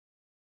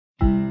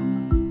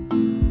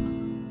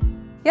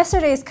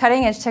Yesterday's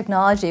cutting-edge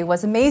technology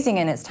was amazing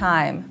in its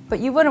time, but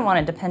you wouldn't want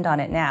to depend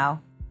on it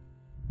now.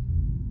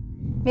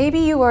 Maybe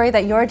you worry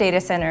that your data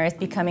center is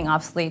becoming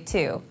obsolete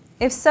too.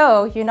 If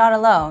so, you're not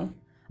alone.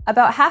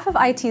 About half of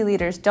IT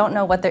leaders don't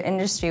know what their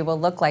industry will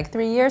look like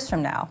 3 years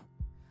from now.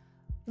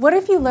 What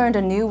if you learned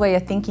a new way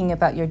of thinking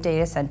about your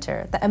data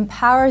center that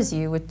empowers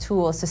you with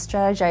tools to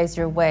strategize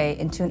your way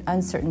into an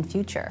uncertain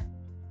future?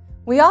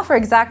 We offer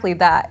exactly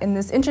that in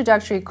this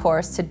introductory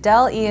course to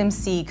Dell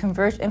EMC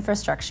converged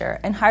infrastructure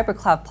and hybrid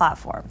cloud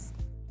platforms.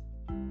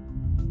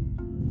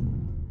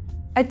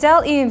 At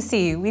Dell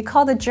EMC, we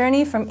call the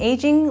journey from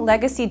aging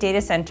legacy data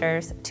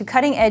centers to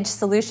cutting-edge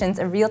solutions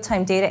of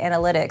real-time data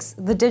analytics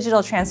the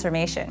digital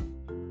transformation.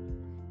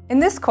 In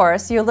this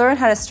course, you'll learn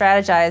how to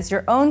strategize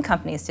your own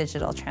company's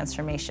digital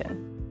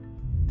transformation.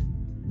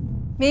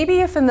 Maybe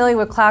you're familiar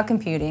with cloud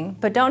computing,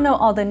 but don't know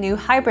all the new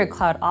hybrid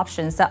cloud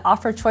options that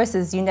offer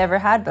choices you never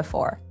had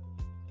before.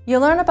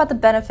 You'll learn about the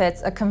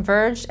benefits of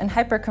converged and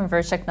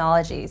hyper-converged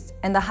technologies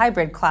and the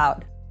hybrid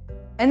cloud.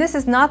 And this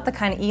is not the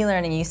kind of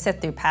e-learning you sit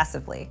through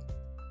passively.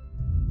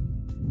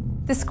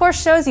 This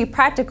course shows you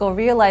practical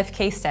real-life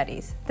case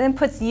studies, then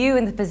puts you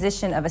in the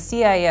position of a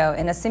CIO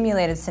in a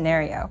simulated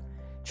scenario.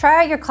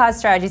 Try out your cloud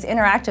strategies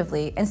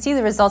interactively and see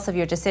the results of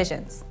your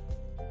decisions,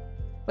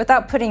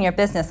 without putting your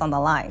business on the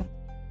line.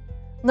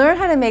 Learn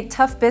how to make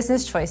tough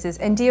business choices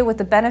and deal with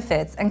the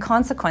benefits and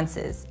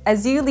consequences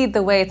as you lead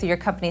the way through your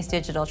company's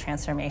digital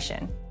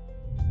transformation.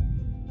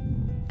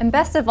 And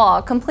best of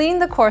all, completing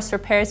the course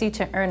prepares you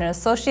to earn an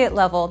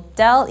associate-level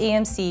Dell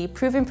EMC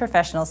Proven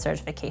Professional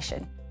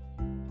certification.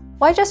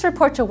 Why just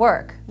report to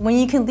work when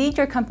you can lead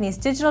your company's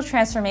digital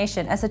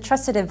transformation as a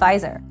trusted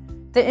advisor?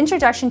 The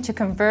Introduction to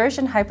Converged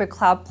and Hybrid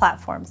Cloud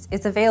Platforms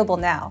is available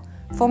now.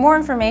 For more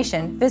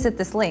information, visit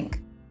this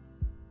link.